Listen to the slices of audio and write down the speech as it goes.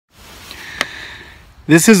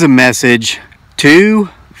This is a message to,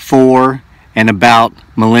 for, and about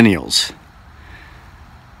millennials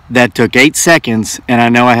that took 8 seconds, and I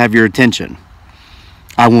know I have your attention.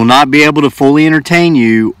 I will not be able to fully entertain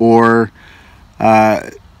you or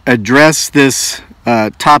address this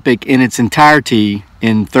topic in its entirety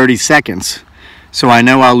in 30 seconds, so I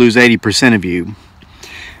know I'll lose 80% of you.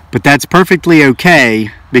 But that's perfectly okay,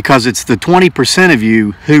 because it's the 20% of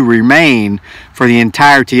you who remain for the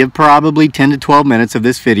entirety of probably 10 to 12 minutes of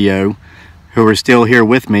this video who are still here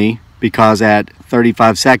with me, because at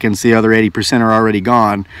 35 seconds the other 80% are already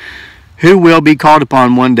gone, who will be called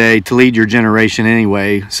upon one day to lead your generation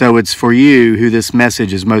anyway. So it's for you who this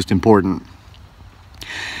message is most important.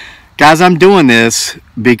 Guys, I'm doing this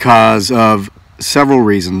because of several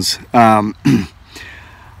reasons.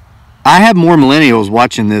 I have more millennials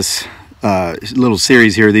watching this little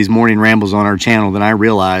series here, these morning rambles on our channel, than I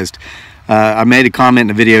realized. I made a comment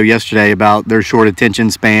in a video yesterday about their short attention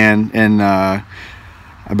span and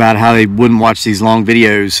about how they wouldn't watch these long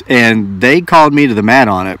videos, and they called me to the mat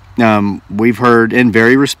on it. We've heard, and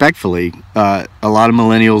very respectfully, a lot of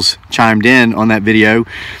millennials chimed in on that video.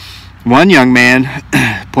 One young man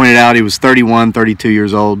pointed out he was 31, 32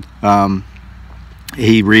 years old.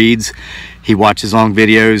 He reads, he watches long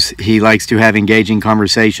videos, he likes to have engaging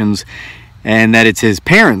conversations, and that it's his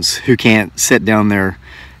parents who can't set down their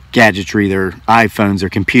gadgetry, their iPhones, their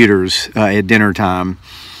computers at dinner time.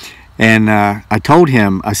 And I told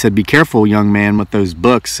him, I said, be careful, young man, with those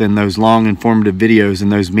books and those long informative videos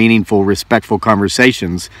and those meaningful, respectful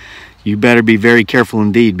conversations. You better be very careful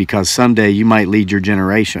indeed, because someday you might lead your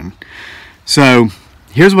generation. So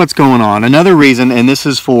here's what's going on. Another reason, and this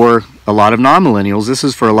is for a lot of non-millennials, this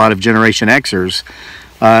is for a lot of Generation Xers,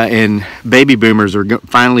 and baby boomers are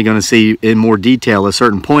finally going to see in more detail a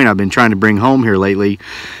certain point I've been trying to bring home here lately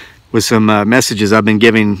with some messages I've been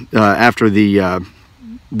giving after the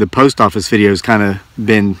post office videos kind of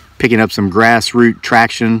been picking up some grassroots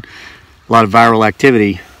traction, a lot of viral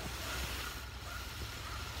activity.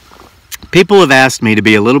 People have asked me to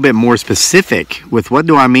be a little bit more specific with what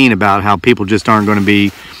do I mean about how people just aren't going to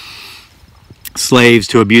be slaves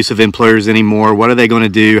to abusive employers anymore. What are they going to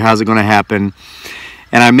do? How's it going to happen?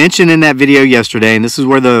 And I mentioned in that video yesterday, and this is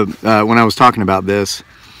where when I was talking about this,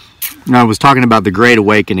 I was talking about the Great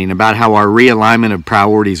Awakening, about how our realignment of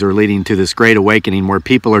priorities are leading to this Great Awakening where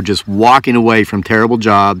people are just walking away from terrible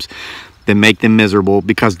jobs that make them miserable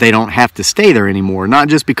because they don't have to stay there anymore. Not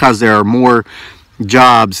just because there are more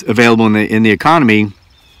jobs available in the economy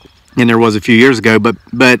than there was a few years ago, but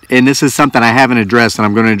and this is something I haven't addressed and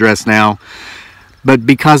I'm going to address now, but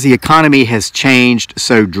because the economy has changed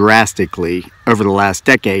so drastically over the last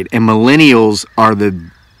decade, and millennials are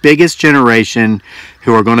the biggest generation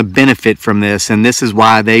who are going to benefit from this, and this is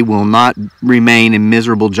why they will not remain in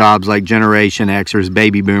miserable jobs like Generation Xers,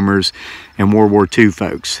 baby boomers, and World War II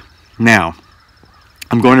folks. Now,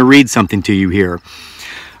 I'm going to read something to you here.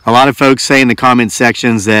 A lot of folks say in the comment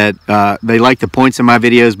sections that they like the points in my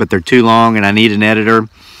videos, but they're too long and I need an editor.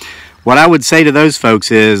 What I would say to those folks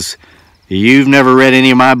is, you've never read any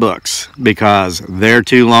of my books, because they're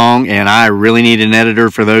too long and I really need an editor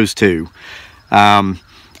for those too.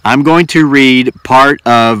 I'm going to read part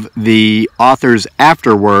of the author's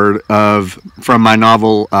afterword from my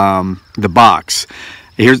novel, The Box.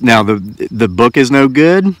 Now, the book is no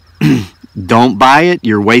good. Don't buy it.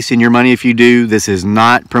 You're wasting your money if you do. This is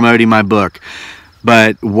not promoting my book.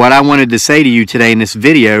 But what I wanted to say to you today in this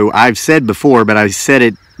video, I've said before, but I said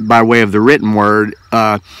it by way of the written word.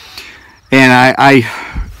 And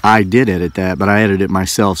I did edit that, but I edited it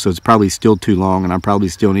myself, so it's probably still too long, and I probably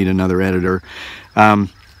still need another editor.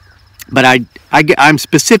 But I'm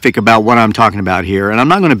specific about what I'm talking about here, and I'm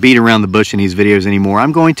not going to beat around the bush in these videos anymore.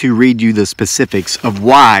 I'm going to read you the specifics of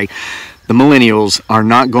why the millennials are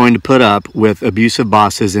not going to put up with abusive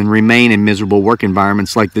bosses and remain in miserable work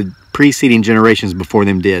environments like the preceding generations before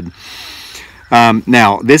them did.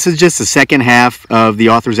 Now, this is just the second half of the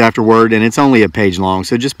author's afterword, and it's only a page long,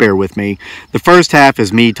 so just bear with me. The first half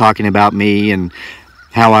is me talking about me and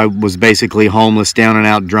how I was basically homeless, down and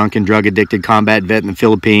out, drunk and drug addicted combat vet in the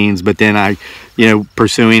Philippines, but then I,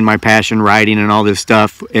 pursuing my passion, writing and all this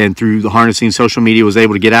stuff, and through the harnessing social media was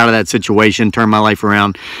able to get out of that situation, turn my life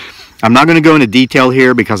around. I'm not going to go into detail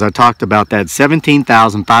here because I talked about that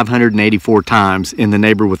 17,584 times in the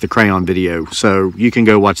Neighbor with the Crayon video, so you can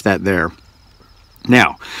go watch that there.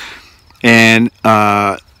 Now, and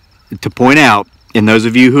to point out, and those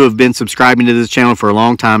of you who have been subscribing to this channel for a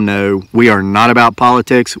long time know, we are not about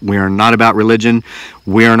politics, we are not about religion,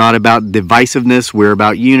 we are not about divisiveness, we're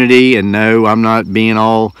about unity. And no, I'm not being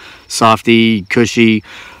all softy, cushy.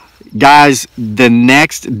 Guys, the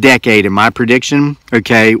next decade, in my prediction,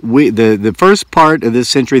 okay, the first part of this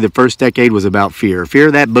century, the first decade was about fear. Fear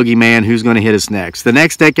of that boogeyman, who's going to hit us next. The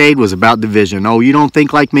next decade was about division. Oh, you don't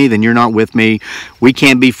think like me, then you're not with me. We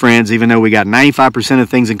can't be friends, even though we got 95% of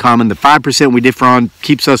things in common. The 5% we differ on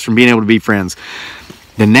keeps us from being able to be friends.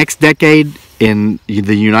 The next decade in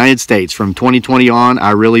the United States, from 2020 on,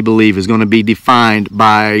 I really believe is going to be defined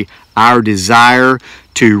by our desire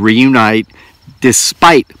to reunite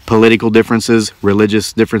despite political differences,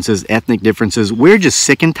 religious differences, ethnic differences. We're just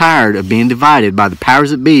sick and tired of being divided by the powers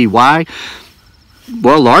that be. Why?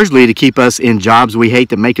 Well, largely to keep us in jobs we hate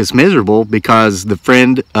that make us miserable, because the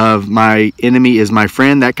friend of my enemy is my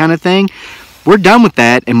friend, that kind of thing. We're done with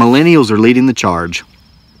that, and millennials are leading the charge.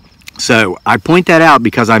 So I point that out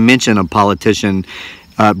because I mentioned a politician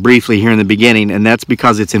briefly here in the beginning, and that's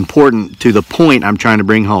because it's important to the point I'm trying to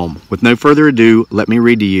bring home. With no further ado, let me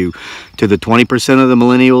read to you, to the 20% of the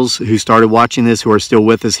millennials who started watching this, who are still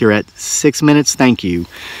with us here at 6 minutes, thank you.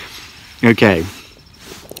 Okay,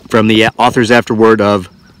 from the author's afterword of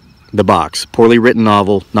The Box. Poorly written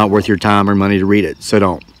novel, not worth your time or money to read it, so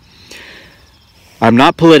don't. I'm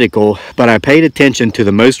not political, but I paid attention to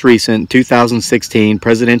the most recent 2016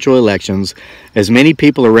 presidential elections, as many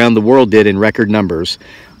people around the world did in record numbers.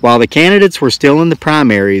 While the candidates were still in the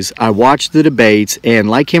primaries, I watched the debates,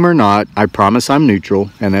 and like him or not, I promise I'm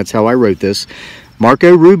neutral, and that's how I wrote this,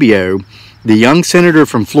 Marco Rubio, the young senator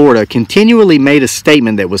from Florida, continually made a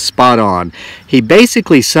statement that was spot on. He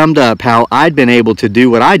basically summed up how I'd been able to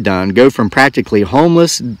do what I'd done, go from practically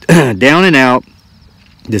homeless, down and out,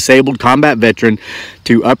 disabled combat veteran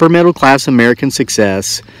to upper middle class American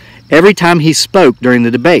success every time he spoke during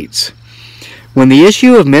the debates. When the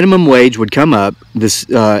issue of minimum wage would come up,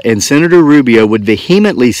 and Senator Rubio would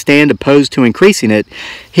vehemently stand opposed to increasing it,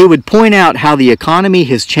 he would point out how the economy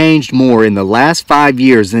has changed more in the last 5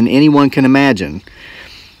 years than anyone can imagine.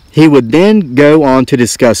 He would then go on to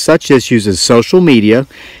discuss such issues as social media,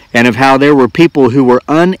 and of how there were people who were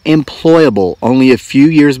unemployable only a few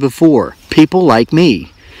years before. People like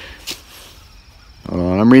me. Hold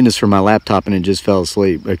on, I'm reading this from my laptop and it just fell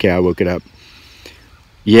asleep. Okay, I woke it up.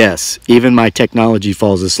 Yes, even my technology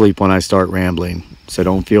falls asleep when I start rambling, so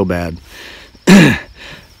don't feel bad.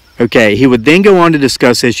 Okay, he would then go on to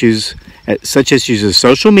discuss such issues as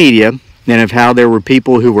social media, and of how there were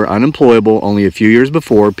people who were unemployable only a few years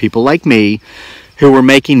before, people like me, who were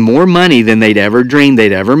making more money than they'd ever dreamed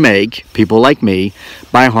they'd ever make, people like me,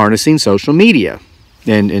 by harnessing social media.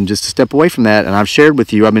 And just to step away from that, and I've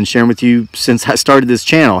been sharing with you since I started this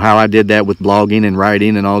channel, how I did that with blogging and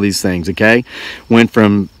writing and all these things, okay? Went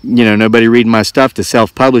from, nobody reading my stuff to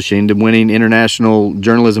self-publishing to winning international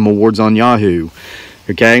journalism awards on Yahoo,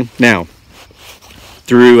 okay? Now,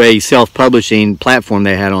 through a self-publishing platform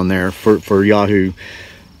they had on there for Yahoo,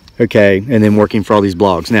 okay, and then working for all these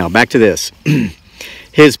blogs. Now, back to this.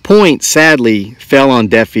 His point, sadly, fell on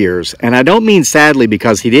deaf ears. And I don't mean sadly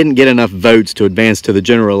because he didn't get enough votes to advance to the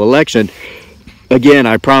general election. Again,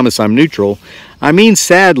 I promise I'm neutral. I mean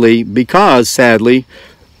sadly because, sadly,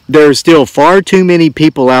 there are still far too many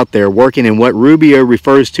people out there working in what Rubio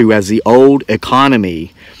refers to as the old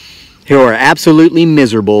economy, who are absolutely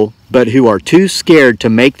miserable, but who are too scared to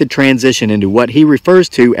make the transition into what he refers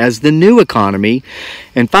to as the new economy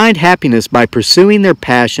and find happiness by pursuing their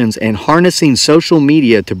passions and harnessing social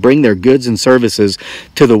media to bring their goods and services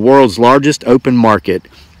to the world's largest open market,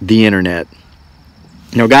 the internet.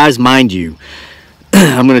 Now, guys, mind you,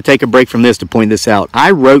 I'm going to take a break from this to point this out.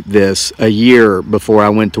 I wrote this a year before I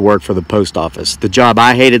went to work for the post office, the job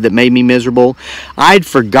I hated that made me miserable. I'd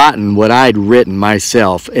forgotten what I'd written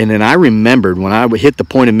myself, and then I remembered when I hit the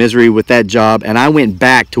point of misery with that job, and I went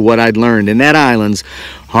back to what I'd learned in that islands,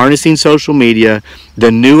 harnessing social media,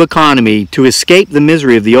 the new economy, to escape the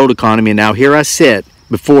misery of the old economy. And now here I sit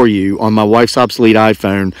before you on my wife's obsolete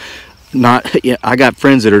iPhone. I got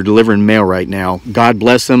friends that are delivering mail right now. God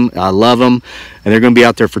bless them. I love them, and they're going to be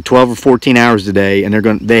out there for 12 or 14 hours a day, and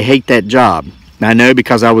they hate that job. And I know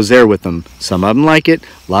because I was there with them. Some of them like it.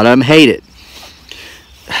 A lot of them hate it.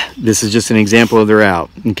 This is just an example of they're out.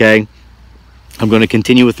 Okay, I'm going to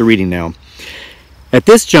continue with the reading now. At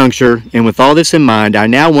this juncture, and with all this in mind, I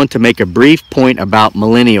now want to make a brief point about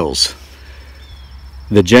millennials,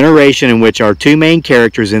 the generation in which our two main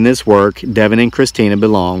characters in this work, Devin and Christina,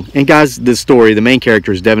 belong. And guys, this story, the main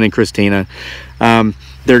characters, Devin and Christina,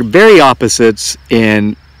 they're very opposites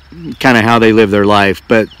in kind of how they live their life,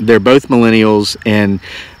 but they're both millennials, and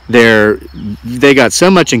they got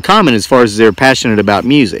so much in common as far as they're passionate about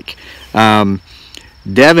music.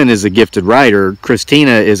 Devin is a gifted writer.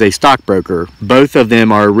 Christina is a stockbroker. Both of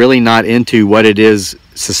them are really not into what it is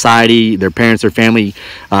society, their parents, their family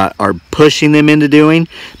are pushing them into doing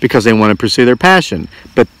because they want to pursue their passion.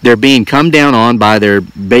 But they're being come down on by their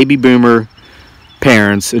baby boomer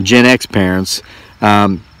parents, Gen X parents,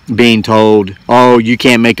 being told, oh, you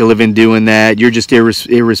can't make a living doing that, you're just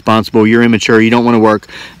irresponsible, you're immature, you don't want to work.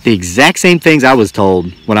 The exact same things I was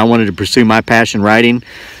told when I wanted to pursue my passion, writing.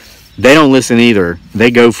 They don't listen either.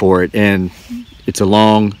 They go for it, and it's a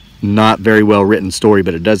long, not very well written story,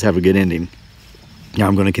 but it does have a good ending. Now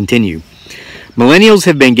I'm going to continue. Millennials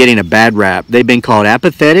have been getting a bad rap. They've been called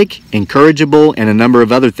apathetic, incorrigible, and a number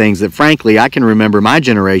of other things that, frankly, I can remember my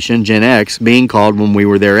generation, Gen X, being called when we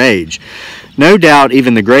were their age. No doubt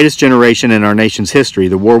even the greatest generation in our nation's history,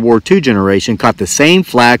 the World War II generation, caught the same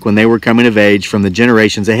flack when they were coming of age from the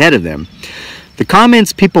generations ahead of them. The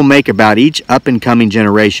comments people make about each up-and-coming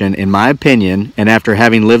generation, in my opinion, and after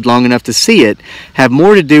having lived long enough to see it, have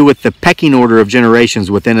more to do with the pecking order of generations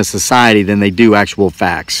within a society than they do actual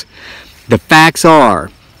facts. The facts are,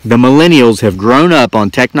 the millennials have grown up on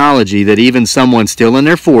technology that even someone still in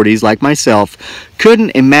their 40s, like myself,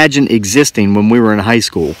 couldn't imagine existing when we were in high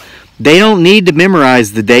school. They don't need to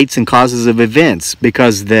memorize the dates and causes of events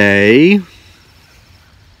because they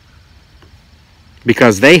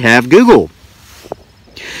have Google.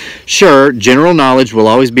 Sure, general knowledge will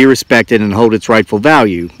always be respected and hold its rightful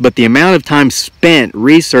value, but the amount of time spent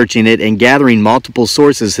researching it and gathering multiple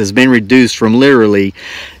sources has been reduced from literally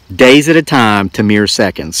days at a time to mere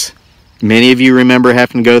seconds. Many of you remember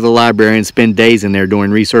having to go to the library and spend days in there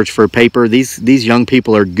doing research for a paper. These young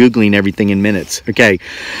people are Googling everything in minutes. Okay.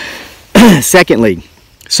 Secondly,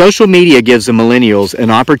 social media gives the millennials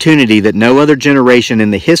an opportunity that no other generation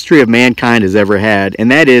in the history of mankind has ever had,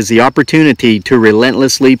 and that is the opportunity to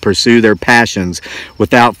relentlessly pursue their passions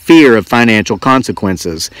without fear of financial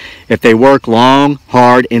consequences. If they work long,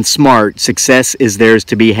 hard, and smart, success is theirs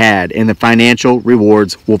to be had, and the financial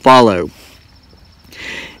rewards will follow.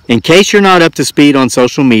 In case you're not up to speed on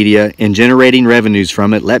social media and generating revenues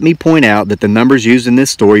from it, let me point out that the numbers used in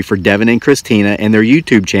this story for Devin and Christina and their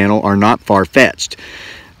YouTube channel are not far-fetched.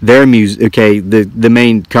 Their the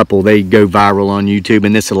main couple, they go viral on YouTube,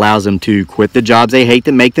 and this allows them to quit the jobs they hate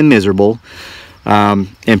that make them miserable,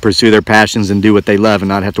 and pursue their passions and do what they love and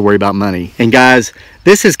not have to worry about money. And guys,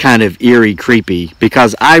 this is kind of eerie, creepy,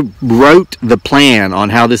 because I wrote the plan on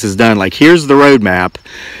how this is done. Like, here's the roadmap.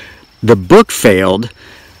 The book failed.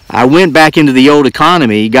 I went back into the old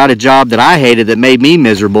economy, got a job that I hated that made me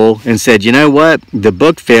miserable, and said, you know what, the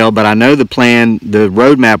book failed, but I know the plan, the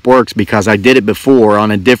roadmap works because I did it before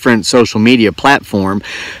on a different social media platform.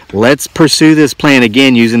 Let's pursue this plan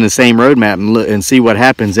again using the same roadmap and see what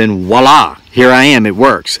happens, and voila, here I am, it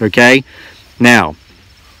works, okay? Now,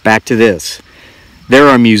 back to this. There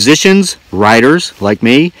are musicians, writers like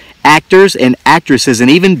me, actors and actresses, and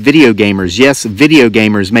even video gamers. Yes, video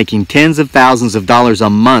gamers making tens of thousands of dollars a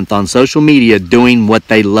month on social media doing what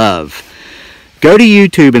they love. Go to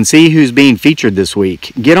YouTube and see who's being featured this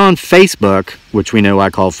week. Get on Facebook, which we know I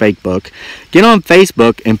call Fakebook. Get on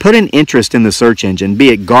Facebook and put an interest in the search engine, be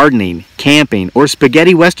it gardening, camping, or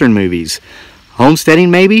spaghetti western movies. Homesteading,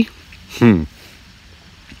 maybe?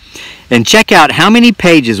 And check out how many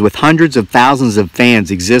pages with hundreds of thousands of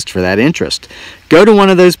fans exist for that interest. Go to one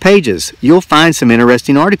of those pages. You'll find some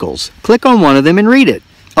interesting articles. Click on one of them and read it.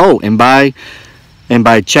 Oh, and by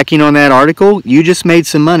checking on that article, you just made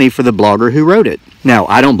some money for the blogger who wrote it. Now,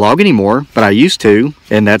 I don't blog anymore, but I used to,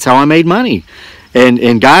 and that's how I made money.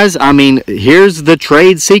 And guys, I mean, here's the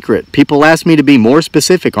trade secret. People ask me to be more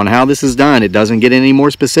specific on how this is done. It doesn't get any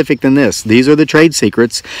more specific than this. These are the trade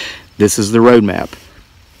secrets. This is the roadmap.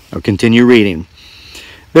 I'll continue reading.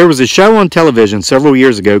 There was a show on television several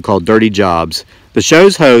years ago called Dirty Jobs. The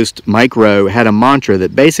show's host, Mike Rowe, had a mantra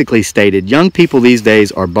that basically stated, young people these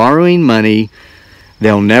days are borrowing money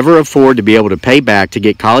they'll never afford to be able to pay back to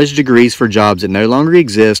get college degrees for jobs that no longer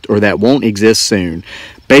exist or that won't exist soon.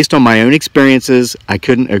 Based on my own experiences, I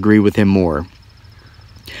couldn't agree with him more.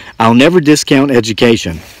 I'll never discount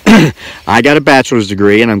education. I got a bachelor's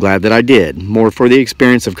degree, and I'm glad that I did. More for the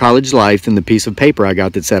experience of college life than the piece of paper I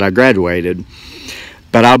got that said I graduated.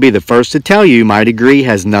 But I'll be the first to tell you my degree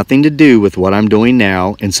has nothing to do with what I'm doing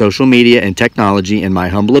now, and social media and technology, in my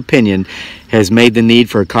humble opinion, has made the need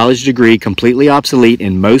for a college degree completely obsolete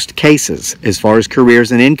in most cases as far as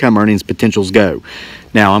careers and income earnings potentials go.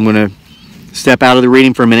 Now, I'm going to step out of the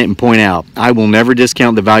reading for a minute and point out, I will never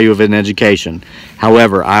discount the value of an education.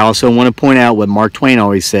 However, I also want to point out what Mark Twain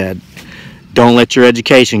always said, don't let your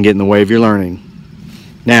education get in the way of your learning.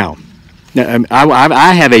 Now,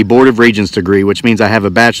 I have a Board of Regents degree, which means I have a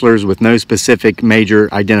bachelor's with no specific major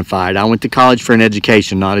identified. I went to college for an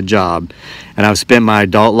education, not a job. And I've spent my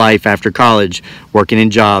adult life after college working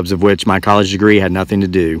in jobs of which my college degree had nothing to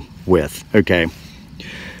do with. Okay.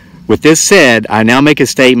 With this said, I now make a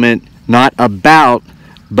statement not about,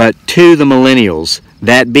 but to the millennials.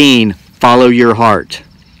 That being, follow your heart.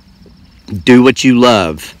 Do what you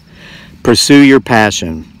love. Pursue your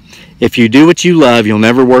passion. If you do what you love, you'll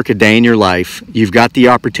never work a day in your life. You've got the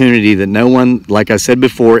opportunity that no one, like I said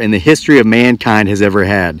before, in the history of mankind has ever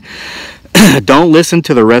had. Don't listen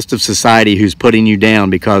to the rest of society who's putting you down,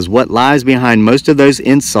 because what lies behind most of those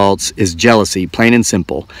insults is jealousy, plain and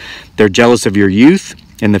simple. They're jealous of your youth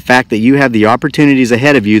and the fact that you have the opportunities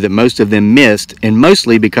ahead of you that most of them missed, and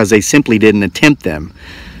mostly because they simply didn't attempt them.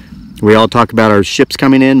 We all talk about our ships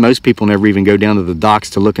coming in. Most people never even go down to the docks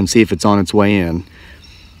to look and see if it's on its way in.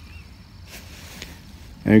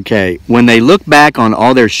 Okay, when they look back on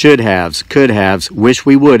all their should haves, could haves, wish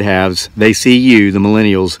we would haves, they see you, the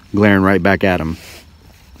millennials, glaring right back at them.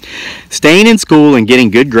 Staying in school and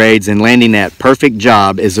getting good grades and landing that perfect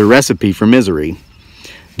job is a recipe for misery.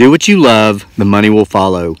 Do what you love, the money will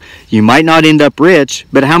follow. You might not end up rich,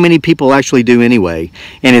 but how many people actually do anyway?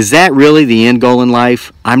 And is that really the end goal in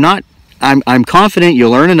life? I'm confident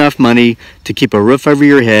you'll earn enough money to keep a roof over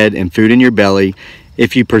your head and food in your belly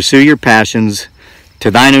if you pursue your passions. To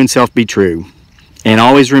thine own self be true. And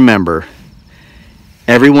always remember,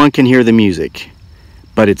 everyone can hear the music,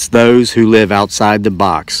 but it's those who live outside the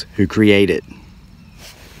box who create it.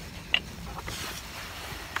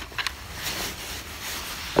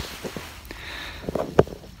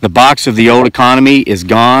 The box of the old economy is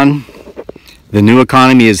gone. The new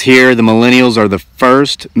economy is here. The millennials are the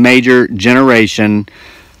first major generation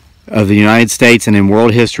of the United States and in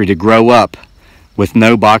world history to grow up with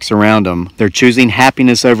no box around them. They're choosing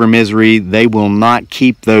happiness over misery. They will not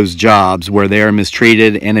keep those jobs where they are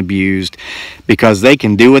mistreated and abused, because they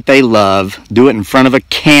can do what they love, do it in front of a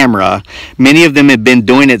camera. Many of them have been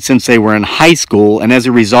doing it since they were in high school, and as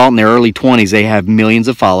a result, in their early 20s, they have millions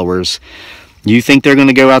of followers. You think they're going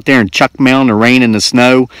to go out there and chuck mail in the rain and the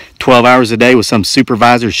snow 12 hours a day with some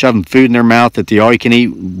supervisor shoving food in their mouth at the all-you-can-eat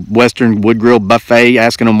Western Wood Grill buffet,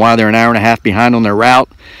 asking them why they're an hour and a half behind on their route?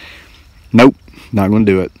 Nope. Not going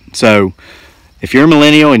to do it. So if you're a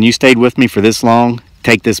millennial and you stayed with me for this long,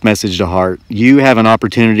 take this message to heart. You have an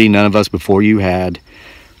opportunity none of us before you had.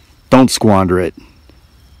 Don't squander it.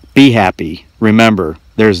 Be happy. Remember,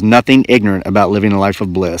 there's nothing ignorant about living a life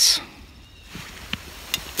of bliss.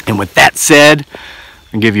 And with that said,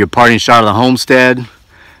 I'll give you a parting shot of the homestead,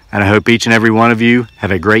 and I hope each and every one of you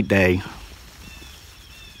have a great day.